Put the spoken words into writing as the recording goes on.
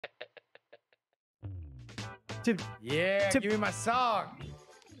Give me my song.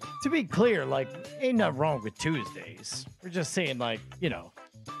 To be clear, like, ain't nothing wrong with Tuesdays. We're just saying, like,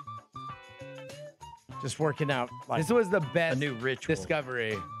 just working out. Like, This was the best new ritual.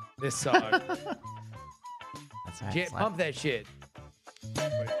 discovery. This song. That's right. Shit, pump that shit. There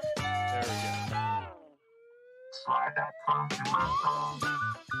we go.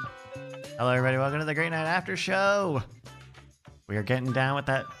 Hello, everybody. Welcome to the Great Night After Show. We are getting down with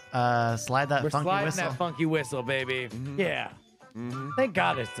that slide that We're funky sliding whistle. that funky whistle, baby. Yeah. Thank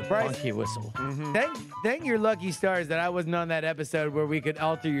God it's the Bryce- funky whistle. Thank your lucky stars that I wasn't on that episode where we could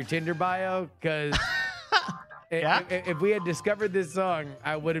alter your Tinder bio, because Yeah? if we had discovered this song,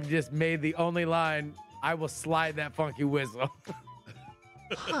 I would have just made the only line, "I will slide that funky whistle."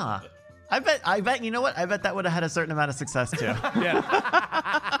 Huh. I bet, you know what? I bet that would have had a certain amount of success too.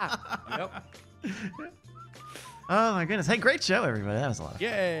 Yeah. Yep. Oh my goodness. Hey, great show, everybody. That was a lot of fun.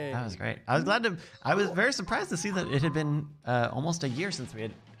 Yay. That was great. I was very surprised to see that it had been almost a year since we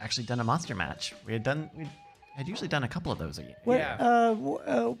had actually done a monster match. We had usually done a couple of those a year. What, Yeah.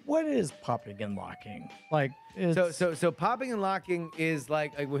 What is popping and locking? Like, So popping and locking is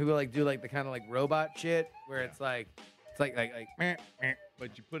like when people like do like the kind of like robot shit where it's like meh, meh.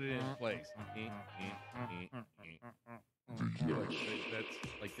 But you put it in place. You like, that's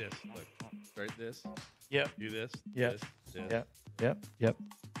like this. Look, start this. Yep. Do this. Yep. This. This. Yep.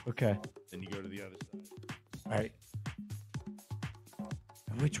 Okay. Then you go to the other side. All right.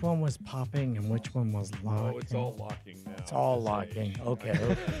 Which one was popping and which one was locking? Oh, it's all locking now. It's all This locking. age.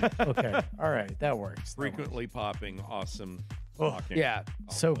 Okay. Okay. All right. That works. Frequently popping, awesome. Oh, Locking. Yeah.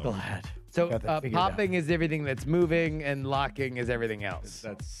 So glad. So Got that figured out. popping is everything that's moving and locking is everything else.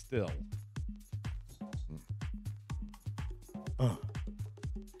 That's still.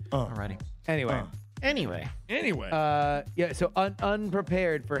 Alrighty. Anyway. Anyway. Anyway. Yeah, so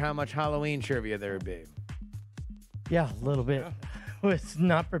unprepared for how much Halloween trivia there would be. Yeah, a little bit. Was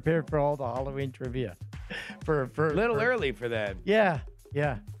not prepared for all the Halloween trivia. For A little early for that. Yeah. You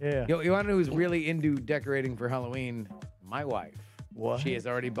want to know who's really into decorating for Halloween? My wife. What? She has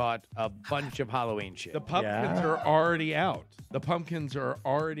already bought a bunch of Halloween shit. the pumpkins Yeah. are already out. The pumpkins are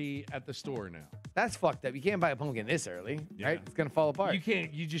already at the store now. That's fucked up. You can't buy a pumpkin this early, Yeah. right? It's gonna fall apart.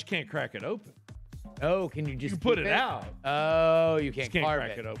 You just can't crack it open. Oh, can you just You can put keep it out. Oh, you You can't, just can't carve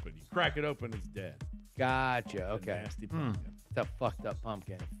crack it open. You crack it open, it's dead. Gotcha. A Okay. nasty pumpkin. It's a fucked up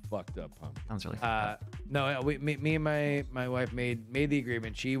pumpkin. Fucked up pumpkin. Sounds really fun. No, me and my wife made the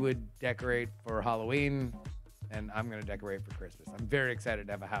agreement. She would decorate for Halloween, and I'm gonna decorate for Christmas. I'm very excited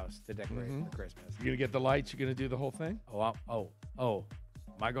to have a house to decorate for Christmas. You gonna get the lights? You gonna do the whole thing? Oh.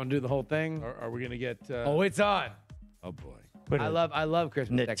 Am I gonna do the whole thing? Or are we gonna get? Oh, it's on. Oh boy. Put I a love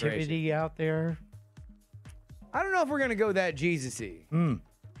Christmas decoration. nativity out there. I don't know if we're gonna go that Jesus-y.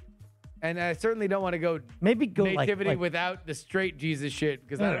 And I certainly don't want to go Maybe go nativity like without the straight Jesus shit,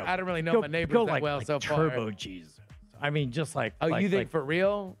 because I don't really know go, my neighbors go that like, well like so far. Turbo Jesus. I mean, just like. Oh, like, you think like, for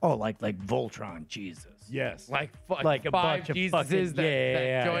real? Oh, like Voltron Jesus. Yes. Like Like a five bunch of Jesuses fucking- that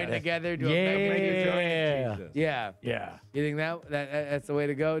yeah, join yeah. together to Yeah. make a giant Yeah. Jesus. Yeah. Yeah. You think that's the way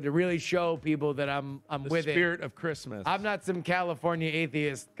to go? To really show people that I'm The with spirit of Christmas. I'm not some California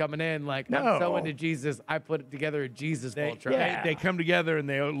atheist coming in like I'm so No. into Jesus. I put together a Jesus Voltron. yeah. They come together and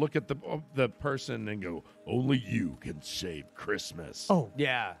they look at the person and go, "Only you can save Christmas." Oh,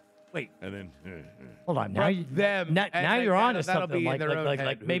 Yeah. wait. And then Hold on. Now, Fuck you, them. now, And now then you're on to that'll be something in their own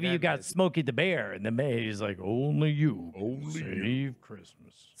head who maybe you that got is. Smokey the Bear, and then he's like, only you Only save you.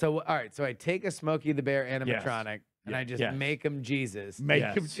 Christmas. So all right, so I take a Smokey the Bear animatronic and I just Yes. make him Jesus. make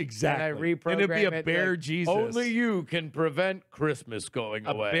Yes. him exactly. And I reprogram and it'd be a it bear like, Jesus. Only you can prevent Christmas going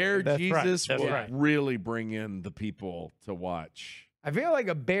A away. bear That's right, Jesus that's will right. really bring in the people to watch. I feel like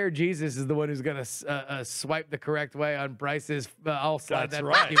a bear Jesus is the one who's gonna swipe the correct way on Bryce's. I'll slide That's that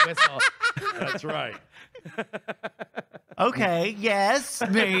right. funky whistle. That's right. Okay. Yes.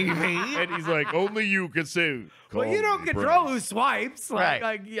 Maybe. And he's like, "Only you can save." Well, you don't control who swipes. Like,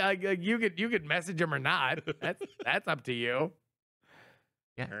 Right. you could message him or not. That's up to you.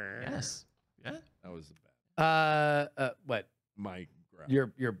 Yeah. Yes. Yeah. That was bad. What? My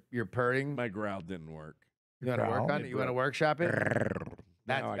growl. You're purring. My growl didn't work. You want to work on it? You want to workshop it?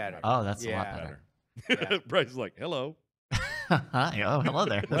 That's Now I better. Oh, that's a Yeah. lot better. Better. Bryce's like, "Hello." Hi. Oh, hello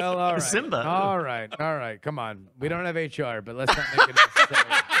there. Well, all right. Simba. All right. Come on. We don't have HR, but let's not make it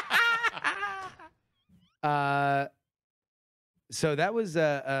necessary. So that was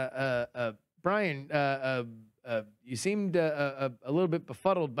Brian. You seemed a little bit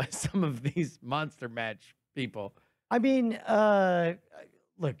befuddled by some of these monster match people. I mean,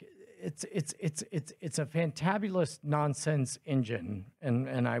 look, it's a fantabulous nonsense engine,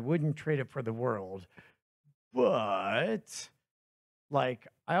 and I wouldn't trade it for the world. But like,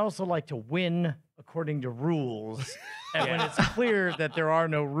 I also like to win according to rules. And when it's clear that there are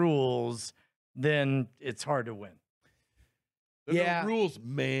no rules, then it's hard to win. There are Yeah. no rules,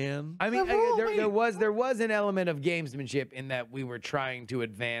 man. I mean, The rule, there was an element of gamesmanship in that we were trying to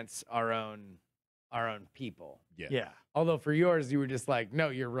advance our own people. Yeah. Although for yours, you were just like, no,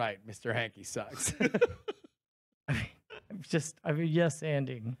 you're right, Mr. Hanky sucks. I'm yes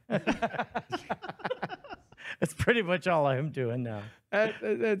anding. That's pretty much all I'm doing now.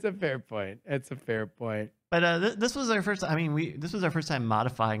 That's a fair point. It's a fair point. But this was our first. I mean, this was our first time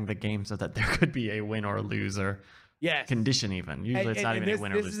modifying the game so that there could be a win or loser Yes. condition. Even usually, it's not even this, a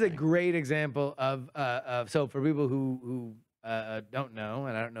win or this lose. is a thing. great example of so for people who don't know,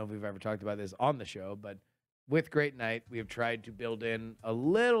 and I don't know if we've ever talked about this on the show, but with Great Night, we have tried to build in a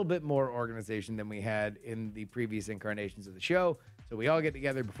little bit more organization than we had in the previous incarnations of the show. So we all get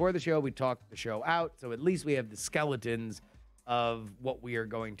together before the show, we talk the show out, so at least we have the skeletons of what we are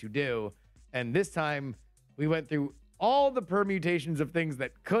going to do. And this time, we went through all the permutations of things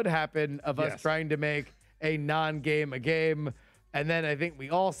that could happen of us Yes. trying to make a non-game a game. And then I think we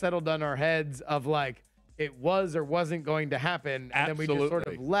all settled on our heads of like, it was or wasn't going to happen. And then we just sort of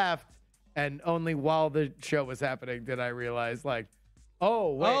Absolutely. left. And only while the show was happening did I realize, like,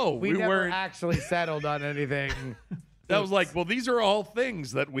 oh, wait, we never weren't- actually settled on anything. That was like, well, these are all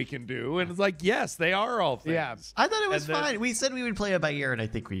things that we can do. And it's like, yes, they are all things. Yeah. I thought it was And then- fine. We said we would play it by ear, and I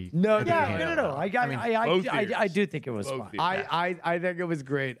think we. No, Yeah, no, no. both I ears. do think it was Both fun. ears. I think it was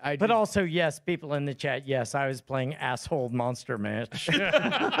great. But just- also, yes, people in the chat, yes, I was playing asshole monster mash.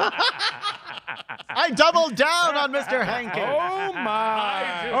 I doubled down on Mr. Hankin. oh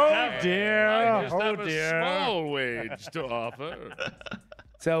my. Oh, dear. I just Oh, have a dear. small wage to offer.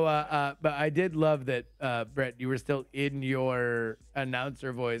 So, but I did love that, Brett, you were still in your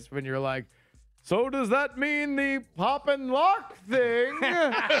announcer voice when you're like, so does that mean the pop and lock thing?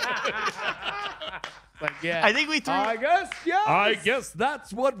 Like, yeah. I think we threw. I guess, yes. I guess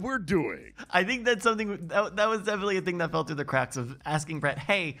that's what we're doing. I think that's something that was definitely a thing that fell through the cracks of asking Brett,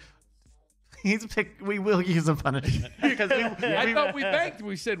 hey, he's picked. We will use a punishment because I thought we banked.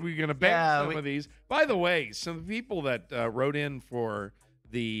 We said we were going to bank Yeah, some of these. By the way, some people that wrote in for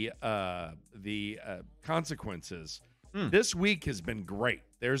the consequences this week has been great.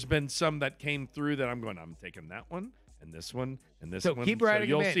 There's been some that came through that I'm taking that one and this one and this So one. keep writing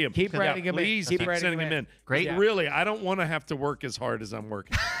you'll them in. see them. Keep writing them in. Please Keep keep writing sending them them in. in. Great. Yeah. Really, I don't want to have to work as hard as I'm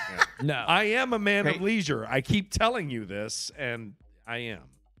working. No. I am a man Great. of leisure. I keep telling you this, and I am.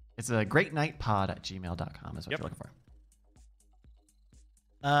 It's a greatnightpod@gmail.com is what Yep. you're looking for.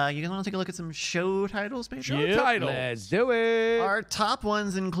 You guys want to take a look at some show titles, maybe? Show Yep, titles. let's do it. Our top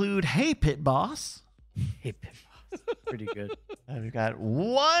ones include Hey Pit Boss. Hey, Pip. Pretty good. We've got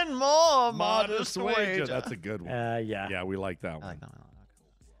one more Modest modest wage. wage. That's a good one. Yeah. Yeah, we like that I one. like that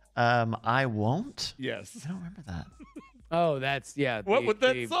one. I won't. Yes. I don't remember that. Oh, that's, yeah. What would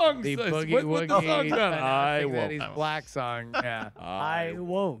that song the say? Boogie What would the Woogie song sound? I announcing that won't. he's black song. Yeah. I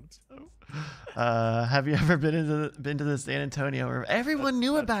won't. Have you ever been to the San Antonio? Where everyone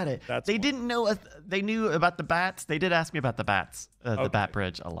knew about it. that's They one. didn't know. They knew about the bats. They did ask me about the bats, the Okay. Bat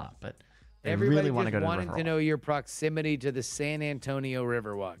Bridge, a lot, but they Everybody really want to just go to wanted Riverwalk. to know your proximity to the San Antonio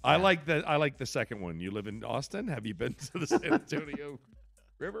Riverwalk. I like the second one. You live in Austin. Have you been to the San Antonio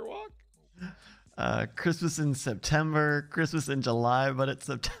Riverwalk? Christmas in September, Christmas in July, but it's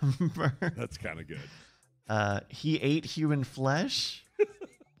September. That's kind of good. He ate human flesh.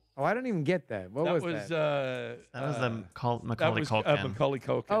 Oh, I don't even get that. What was that? That was Macaulay that was Culkin. Macaulay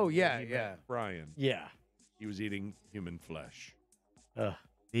Culkin. Oh, yeah, He met yeah. Brian. Yeah. He was eating human flesh.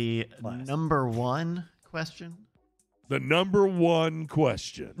 The Class. number one question. The number one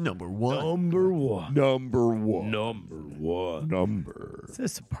question. Number one. Number one. Number one. Number one. Number. Is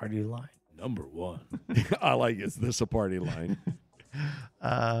this a party line? Number one. I like. Is this a party line?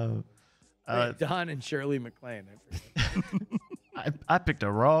 Wait, Don and Shirley MacLaine. I forget. I picked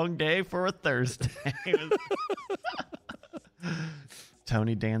a wrong day for a Thursday.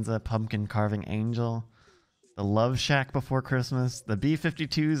 Tony Danza, Pumpkin Carving Angel, The Love Shack Before Christmas, the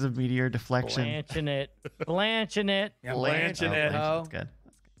B-52s of Meteor Deflection. Blanching it. Blanching it. Yeah, Blanching it. Oh. That's good.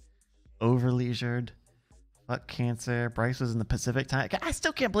 Overleisured. Fuck Cancer. Bryce was in the Pacific time. I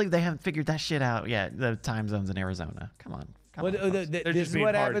still can't believe they haven't figured that shit out yet. The time zones in Arizona. Come on. Well, folks. this just is being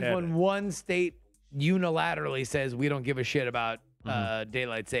what happens hard-headed. when one state unilaterally says we don't give a shit about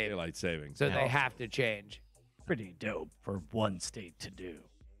daylight saving. Daylight savings. So Yeah. they have to change. Pretty dope for one state to do.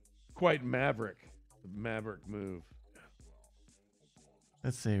 Quite maverick. The maverick move.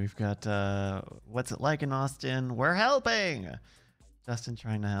 Let's see. We've got What's It Like in Austin? We're helping. Justin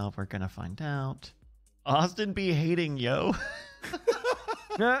trying to help. We're going to find out. Austin be hating yo.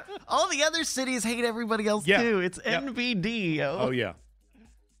 All the other cities hate everybody else too. It's NBD, yo. Oh yeah.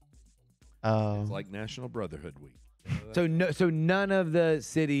 Oh. It's like National Brotherhood Week. So none of the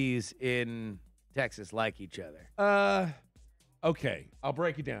cities in Texas like each other. Okay, I'll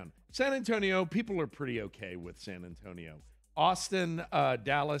break it down. San Antonio, people are pretty okay with San Antonio. Austin,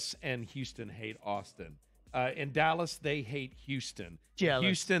 Dallas, and Houston hate Austin. In Dallas, they hate Houston. Jealous.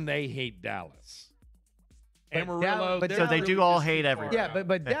 Houston, they hate Dallas. But Amarillo, but they're So they really do all just hate too far everybody. Yeah, out.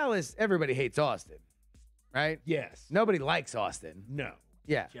 but Dallas, everybody hates Austin, right? Yes. Nobody likes Austin. No,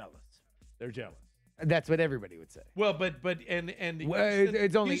 Yeah, Jealous. they're jealous. that's what everybody would say. Well, but and Well,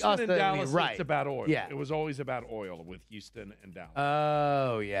 it's only Houston us and that- Dallas. right. It's about oil. Yeah. It was always about oil with Houston and Dallas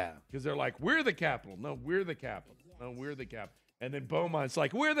Oh yeah. because they're like, we're the capital. No, we're the capital. No, we're the capital. And then Beaumont's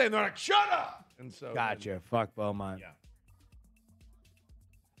like, we're they. And they're like, shut up. And so Gotcha. Fuck Beaumont. Yeah.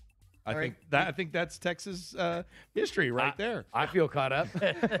 I think that's Texas history right there. I feel caught up.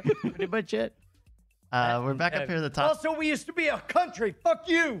 Pretty much it. We're back up here at the top. Also, we used to be a country. Fuck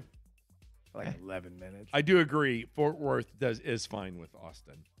you. Like 11 minutes. I do agree. Fort Worth is fine with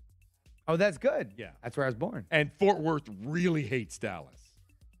Austin, Oh, that's good. Yeah. That's where I was born. and Fort Worth really hates Dallas.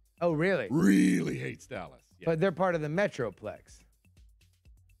 Oh, really? Really hates Dallas. Yeah. But they're part of the Metroplex.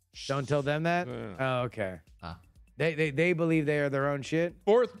 Don't tell them that? Uh. Oh, okay. Ah. They believe they are their own shit?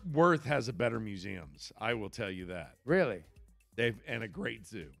 Fort Worth has a better museums. I will tell you that. Really? And a great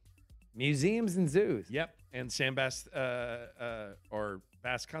zoo. Museums and zoos. Yep. And Sam Bass or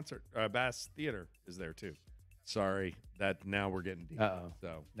Bass Concert Bass Theater is there too. Sorry, that now we're getting deep. Uh-oh.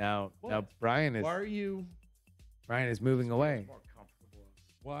 So Now What? Brian is why are you? moving away.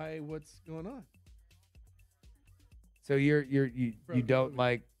 Why? What's going on? So you Bro, don't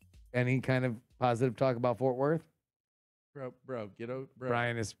like any kind of positive talk about Fort Worth? Bro, get over. Bro.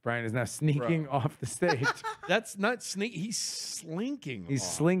 Brian is now sneaking off the stage. That's not sneak. He's slinking. He's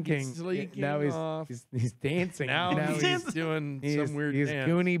off. slinking. He's slinking now off. he's dancing. Now he's doing some weird he's dance.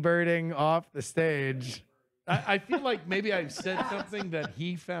 goonie birding off the stage. I feel like maybe I've said something that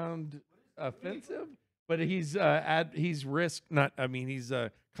he found offensive, but he's he's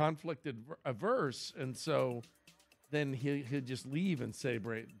conflicted averse, and so then he'll just leave and say,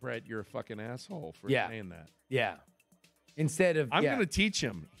 Brett, you're a fucking asshole for Yeah. saying that. Yeah. Instead of I'm going to teach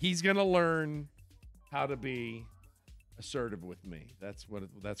him. He's going to learn how to be assertive with me. That's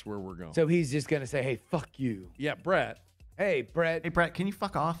where we're going. So he's just gonna say, "Hey, fuck you." yeah, Brett. Hey, Brett. Hey, Brett, can you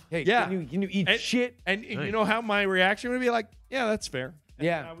fuck off? Hey, Yeah. can you eat And- shit? And you know how my reaction would be like, yeah, that's fair. And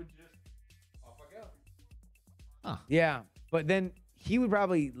Yeah. then I would just off I go. Yeah, but then he would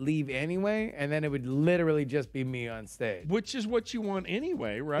probably leave anyway, and then it would literally just be me on stage. Which is what you want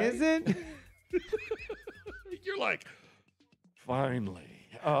anyway, right? Is it? You're like, finally.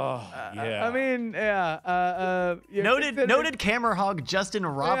 Oh, yeah. I mean, yeah. You Noted camera hog Justin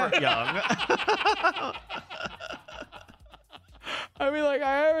Robert Young. I mean, like,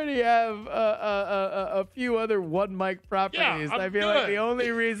 I already have a few other one mic properties. I'm I feel like good. the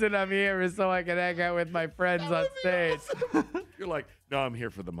only reason I'm here is so I can hang out with my friends on stage. You're like, no, I'm here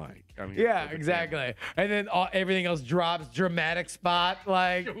for the mic. I'm here Yeah, for the exactly. And then everything else drops. Dramatic spot.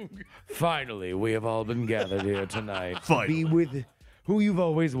 Like, finally, we have all been gathered here tonight to be with who you've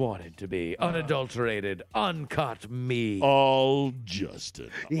always wanted to be. Unadulterated, uncut me. all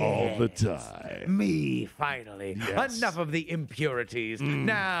Justin, all the time. Me, finally. Yes. Enough of the impurities.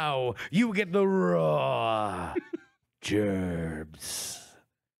 Now you get the raw gerbs.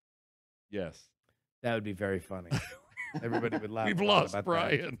 Yes. That would be very funny. Everybody would laugh. We've a lot lost about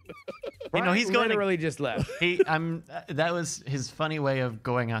Brian. That. You know, he's going to- literally just left. That was his funny way of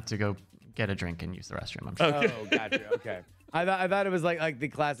going out to go get a drink and use the restroom. I'm sure. Oh, gotcha. Okay. I thought it was like the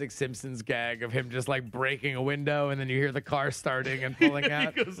classic Simpsons gag of him just like breaking a window and then you hear the car starting and pulling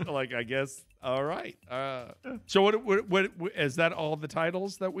out. He goes, like, I guess, all right. So what is that all the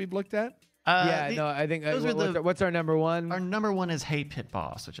titles that we've looked at? No, I think those are what's our number one? Our number one is Hey Pit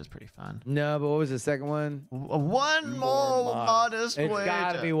Boss, which is pretty fun. No, but what was the second one? One more modest It's wager.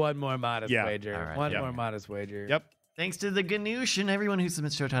 got to be one more modest Yeah. wager. All right, One yeah. more modest wager. Yep. Thanks to the Ganoush and everyone who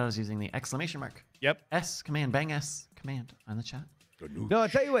submits show titles using the exclamation mark. Yep. S, command, bang S, command on the chat. No, I'll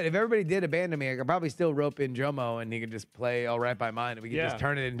tell you what. If everybody did abandon me, I could probably still rope in Jomo, and he could just play All Right by Mine, and we could Yeah. just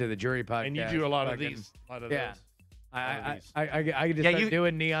turn it into the jury podcast. And you do a lot of Fucking- these. A lot of Yeah. those. I could just Yeah, start you-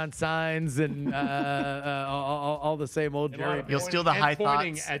 doing neon signs and all the same old And a lot jury. of You'll pointing- steal the and high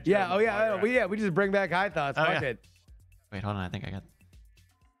pointing thoughts. at Yeah. Jomo Oh yeah. while you're at it. We just bring back high thoughts. Oh, Fuck yeah. it. Wait, hold on. I think I got.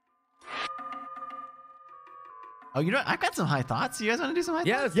 Oh, you know what? I've got some high thoughts. You guys want to do some high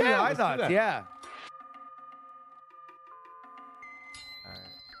Yeah. thoughts? Let's do the high let's do thoughts. that. Yeah.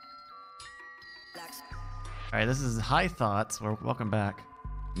 All right, this is High Thoughts. Welcome back.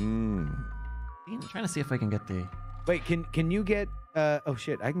 I'm trying to see if I can get the. Wait, can you get? Oh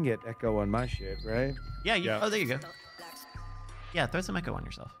shit, I can get echo on my shit, right? Yeah. Yeah. Oh, there you go. Yeah, throw some echo on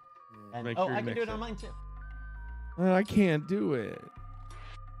yourself. And, Make oh, sure you I can mix do it it. on mine too. I can't do it.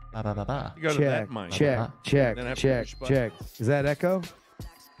 Ba ba ba ba. You go to that mic. Check. Then I have to Check. push button. Check. Is that echo?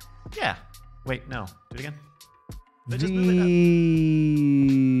 Yeah. Wait, no. Do it again. But just move it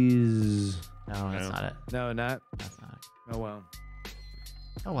These. up. No, that's No. not it. No, not. That's not it. Oh well.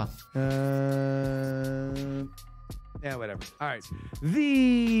 Oh well. Yeah, whatever. All right.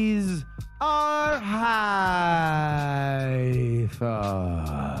 These are high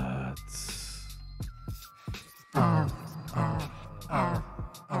thoughts.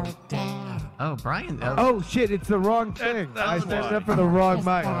 Oh, Brian. Oh, Oh shit! It's the wrong thing. I set it up for the wrong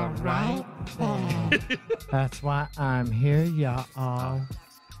mic. Right. That's why I'm here, y'all.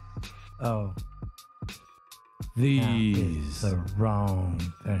 Oh. These. The wrong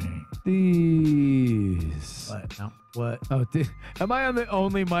thing. These. What? no. What? Oh, am I on the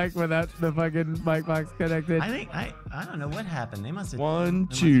only mic without the fucking mic box connected? I think I don't know what happened. They must have. 1,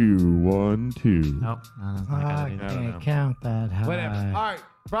 2, 1, 2. Nope. No, that's not I good. can't know. count that high. Whatever. All right,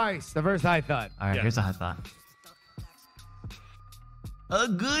 Bryce, the first high thought. All right, Yeah. here's a high thought. A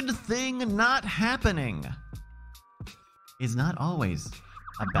good thing not happening is not always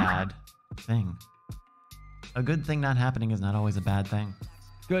a bad thing. A good thing not happening is not always a bad thing.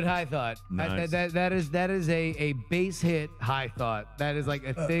 Good high thought. Nice. That is a base hit high thought. That is like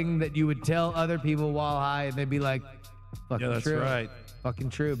a thing that you would tell other people while high, and they'd be like, "Fucking Yeah, that's true, right. fucking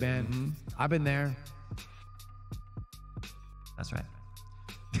true, man. I've been there." That's right.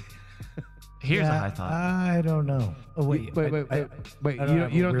 Here's a high thought. I don't know. Oh wait, Wait. I don't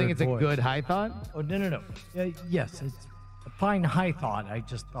have You don't a think weird it's a voice. good high thought? Oh no. Yes, it's a fine high thought. I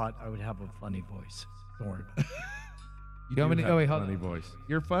just thought I would have a funny voice. Don't worry about it. You want me to? have Oh a wait, hold funny on. voice.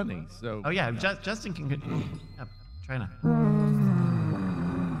 You're funny, so. Oh yeah, Justin can. Yeah, try now.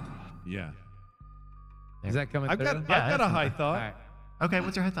 Yeah. Is that coming I've through? got, Yeah, I've got a that's high All thought. right. Okay,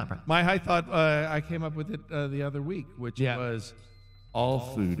 what's your high thought, bro? My high thought, I came up with it the other week, which Yeah. was all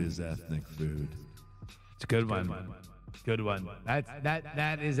food is ethnic food. It's a good one. Good one.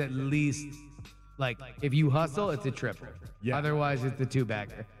 That is at least like if you hustle, it's a triple. Yeah. Otherwise, it's a two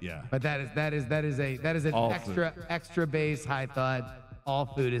bagger. Yeah. But that is an All extra base high thought. All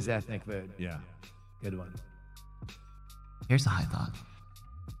food is ethnic food. Yeah. Good one. Here's a high thought.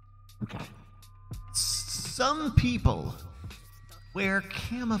 Okay. Some people wear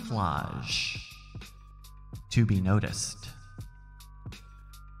camouflage to be noticed.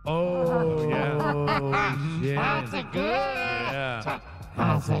 Oh yeah. Shit. That's a good. Yeah.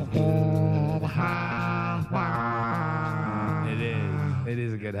 That's a good high thought. It is. It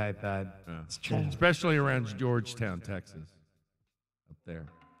is a good high thought. It's true. Especially around Georgetown, Texas. Up there.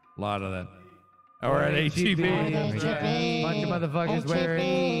 A lot of that. Or at HEB. HEB. Bunch of motherfuckers HEB.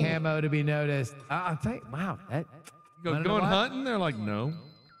 wearing camo to be noticed. I'll tell you, wow. That Go, wanna know going what? hunting? They're like, no.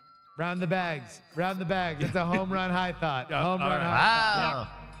 Round the bags. Round the bags. It's a home run high thought. Yeah, Home all run right. high Wow.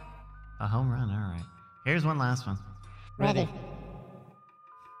 A home run. All right. Here's one last one. Ready?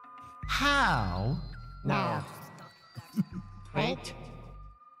 How Now. Wait.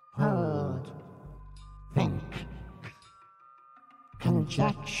 Hold. Think.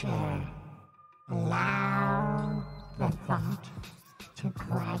 Conjecture. Allow the thought to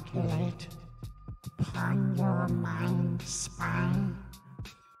coagulate upon your mind spine.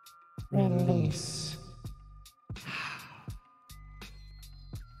 Release.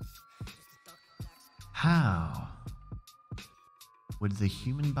 How would the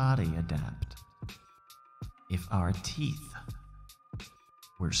human body adapt if our teeth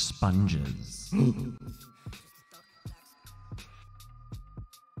were sponges?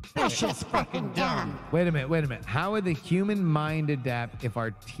 Vicious fucking dumb. Wait a minute. How would the human mind adapt if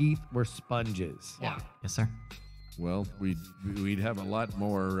our teeth were sponges? Yeah. Yes, sir. Well, we'd have a lot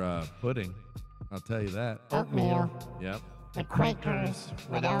more pudding. I'll tell you that. Oatmeal. Yep. The Quakers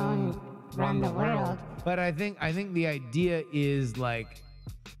would run the world. But I think the idea is like,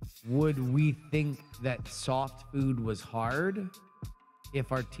 would we think that soft food was hard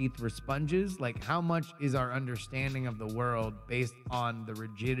if our teeth were sponges? Like, how much is our understanding of the world based on the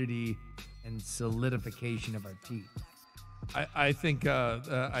rigidity and solidification of our teeth? I think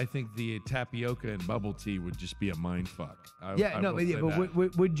the tapioca and bubble tea would just be a mind fuck. I will say that.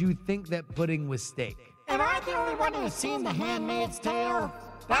 But would you think that pudding was steak? Am I the only one who's seen The Handmaid's Tale?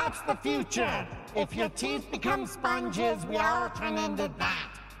 That's the future. If your teeth become sponges, we all turn into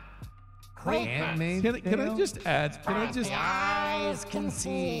that. Handmaid's Can I Tale? just add? The eyes can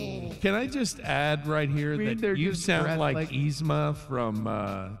see. Can I just add right here Read that their you just sound dressed like like- Yzma from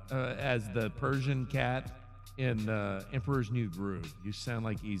as the Persian cat in Emperor's New Groove. You sound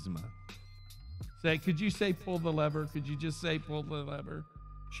like Yzma. Could you say pull the lever? Could you just say pull the lever?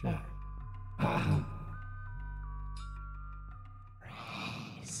 Sure.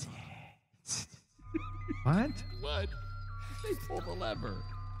 What? What? Say pull the lever.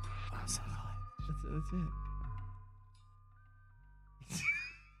 That's it.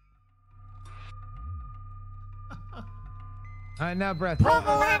 All right, now breath. Pull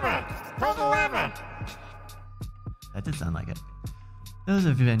the lever. Pull the lever. That did sound like it. Those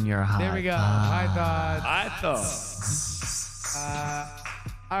have been your high There we go. thoughts. High thoughts. I thought.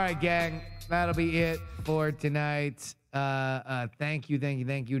 All right, gang. That'll be it for tonight. Thank you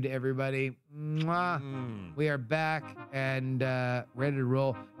to everybody. Mwah. We are back and ready to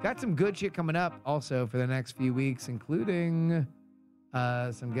roll. Got some good shit coming up also for the next few weeks, including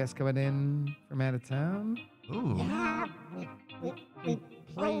some guests coming in from out of town. Ooh. Yeah, we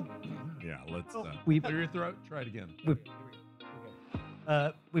played. Yeah, let's We- clear your throat. Try it again.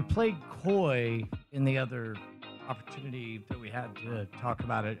 We played coy in the other opportunity that we had to talk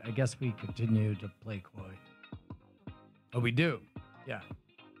about it. I guess we continue to play coy. Oh, we do. Yeah.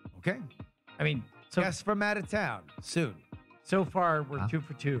 Okay. I mean, so Guests from out of town soon. so far we're Wow. 2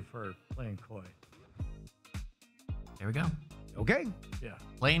 for 2 for playing coy. There we go. Okay. Yeah.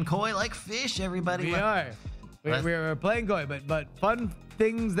 Playing coy like fish, everybody. We are. Let's- We're playing coy, but fun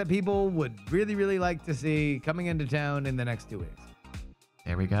things that people would really like to see coming into town in the next 2 weeks.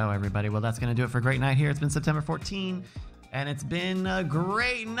 There we go, everybody. Well, that's going to do it for Great Night here. It's been September 14, and it's been a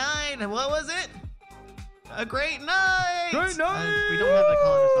great night. What was it? A great night. Great night. We don't have the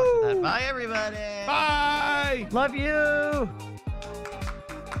calling response to that. Bye, everybody. Bye. Love you.